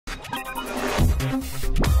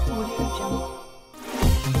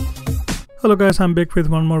Hello guys, I'm back with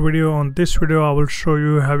one more video. On this video I will show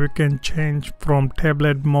you how you can change from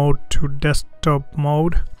tablet mode to desktop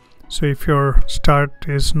mode. So if your start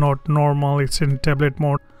is not normal, it's in tablet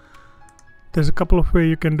mode, there's a couple of ways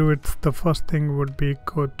you can do it. The first thing would be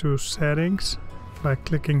go to settings by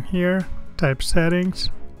clicking here, type settings,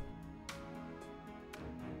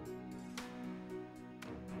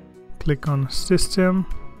 click on system,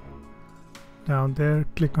 down there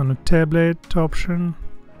click on the tablet option,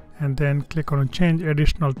 and then click on change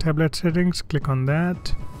additional tablet settings. Click on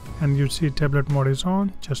that and you see tablet mode is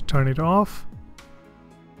on. Just turn it off.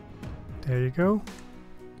 There you go.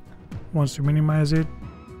 Once you minimize it,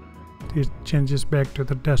 it changes back to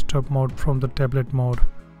the desktop mode from the tablet mode.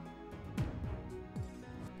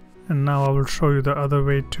 And now I will show you the other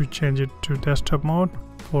way to change it to desktop mode.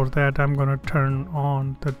 For that I'm gonna turn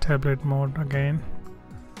on the tablet mode again.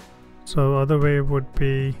 So other way would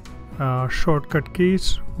be shortcut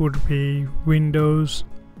keys would be Windows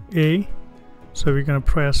A. So we're gonna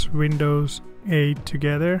press Windows A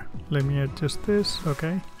together. Let me adjust this.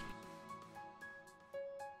 Okay.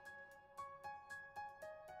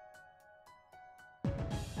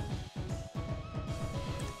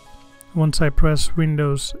 Once I press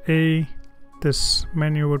Windows A, this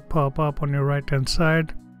menu would pop up on your right hand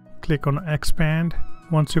side. Click on expand.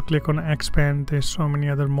 Once you click on expand, there's so many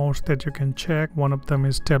other modes that you can check. One of them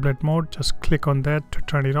is tablet mode. Just click on that to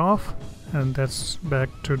turn it off, and that's back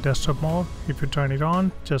to desktop mode. If you turn it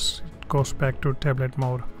on, just it goes back to tablet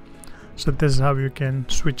mode. So this is how you can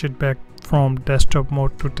switch it back from desktop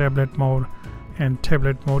mode to tablet mode and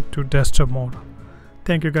tablet mode to desktop mode.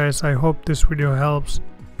 Thank you guys. I hope this video helps.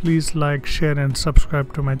 Please like, share and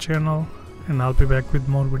subscribe to my channel, and I'll be back with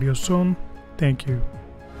more videos soon. Thank you.